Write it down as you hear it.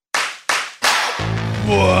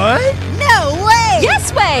What? No way!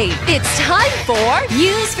 Yes way! It's time for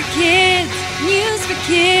News for Kids! News for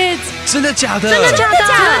Kids! 真的假的？真的假的？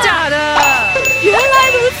真的假的？原来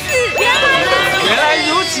如此！原来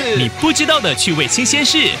如此！你不知道的趣味新鲜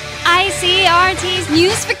事。ICRT's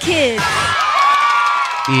News for Kids!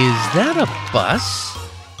 Is that a bus?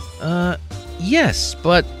 Yes,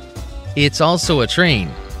 but it's also a train.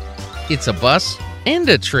 It's a bus and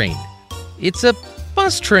a train. It's a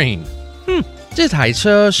BusTrain. 这台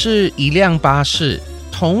车是一辆巴士，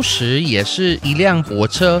同时也是一辆火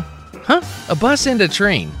车。Huh? A bus and a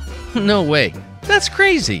train? No way. That's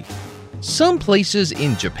crazy. Some places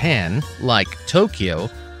in Japan, like Tokyo,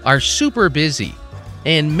 are super busy,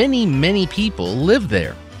 and many people live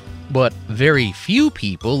there. But very few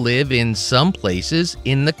people live in some places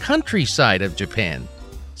in the countryside of Japan.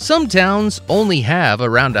 Some towns only have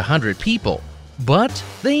around 100 people, but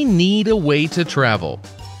they need a way to travel.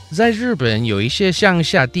 在日本有一些乡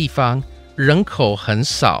下地方人口很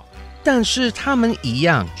少，但是他们一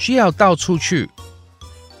样需要到处去。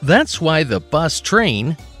That's why the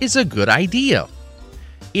BusTrain is a good idea.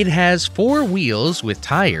 It has 4 wheels with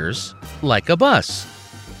tires, like a bus.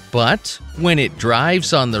 But when it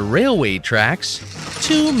drives on the railway tracks,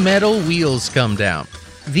 2 metal wheels come down.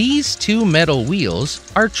 These 2 metal wheels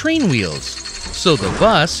are train wheels, so the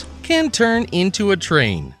bus can turn into a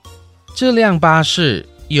train. 这辆巴士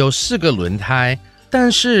有4个轮胎，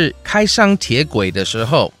但是开上铁轨的时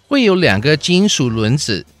候，会有2个金属轮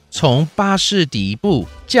子从巴士底部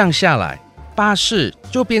降下来，巴士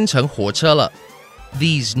就变成火车了。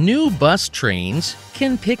These new bus trains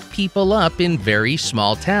can pick people up in very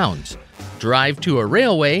small towns, drive to a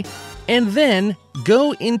railway, and then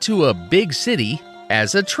go into a big city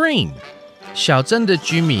as a train. 小镇的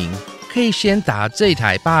居民可以先搭这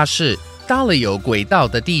台巴士到了有轨道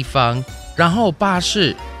的地方，然后巴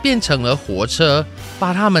士变成了火车，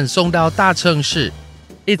把他们送到大城市。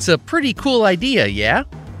It's a pretty cool idea, yeah?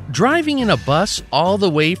 Driving in a bus all the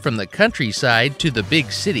way from the countryside to the big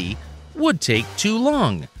city would take too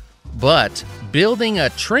long. But building a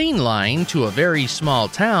train line to a very small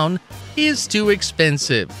town is too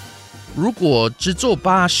expensive. 如果只坐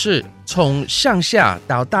巴士从乡下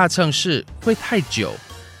到大城市会太久，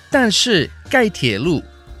但是盖铁路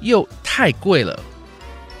又太贵了。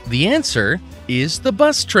The answer is the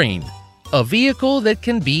BusTrain, a vehicle that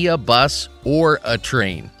can be a bus or a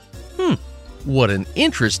train. What an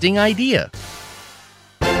interesting idea.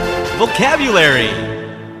 Vocabulary.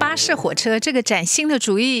 巴士火车这个崭新的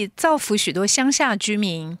主意造福许多乡下居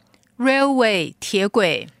民。Railway 铁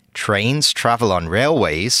轨 Trains travel on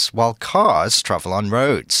railways while cars travel on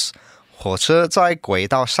roads. 火车在轨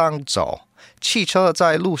道上走，汽车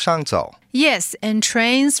在路上走。Yes, and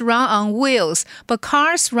trains run on wheels, but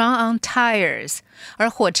cars run on tires. 而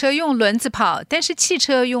火车用轮子跑，但是汽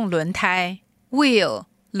车用轮胎。Wheel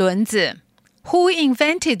轮子。Who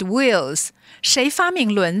invented wheels? 谁发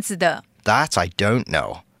明轮子的？ That I don't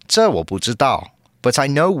know. 这我不知道。But I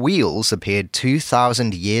know wheels appeared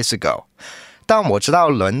 2,000 years ago. 但我知道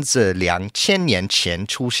轮子2000年前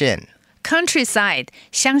出现。Countryside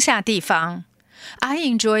乡下地方。I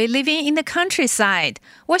enjoy living in the countryside.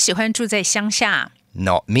 我喜欢住在乡下。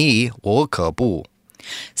 Not me, 我可不。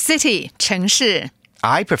City 城市。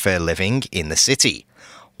 I prefer living in the city.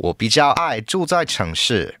 我比较爱住在城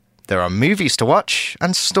市。There are movies to watch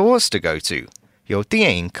and stores to go to. 有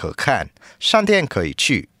电影可看，商店可以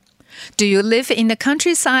去。Do you live in the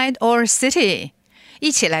countryside or city?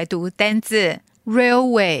 一起来读单字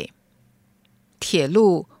railway 铁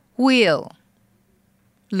路 wheel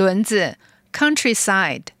轮子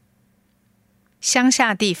countryside 乡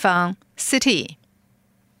下地方 city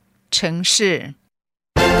城市。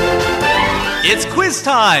 It's quiz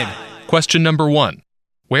time. Question number 1.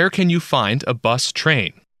 Where can you find a bus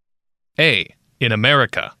train? A. In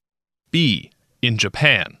America. B. In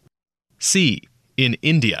Japan. C. In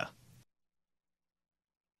India.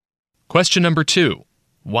 Question number 2.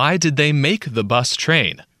 Why did they make the bus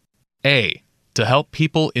train? A. To help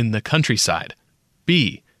people in the countryside.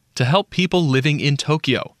 B. To help people living in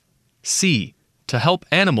Tokyo. C. To help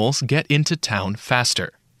animals get into town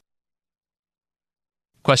faster.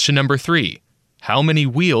 Question number 3. How many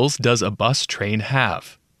wheels does a bus train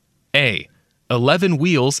have? A. 11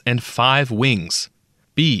 wheels and 5 wings.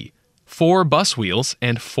 B. 4 bus wheels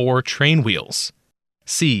and 4 train wheels.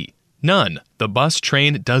 C. None. The bus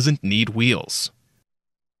train doesn't need wheels.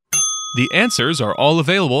 The answers are all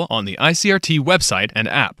available on the ICRT website and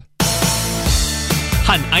app.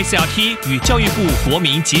 和 ICRT 与教育部国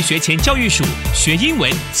民及学前教育署学英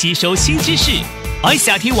文，吸收新知识。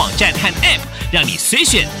ICRT 网站和 App 让你随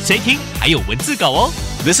选随听，还有文字稿哦。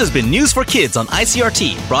This has been News for Kids on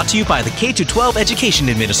ICRT, brought to you by the K-12 Education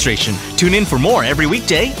Administration. Tune in for more every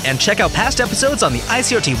weekday and check out past episodes on the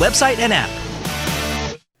ICRT website and app.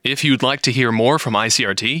 If you'd like to hear more from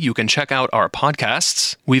ICRT, you can check out our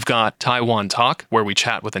podcasts. We've got Taiwan Talk, where we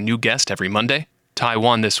chat with a new guest every Monday.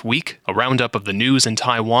 Taiwan This Week, a roundup of the news in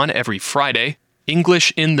Taiwan every Friday.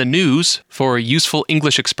 English in the News, for useful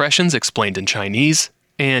English expressions explained in Chinese.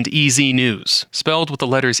 And EZ News, spelled with the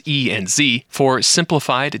letters E and Z, for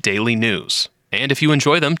simplified daily news. And if you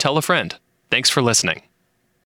enjoy them, tell a friend. Thanks for listening.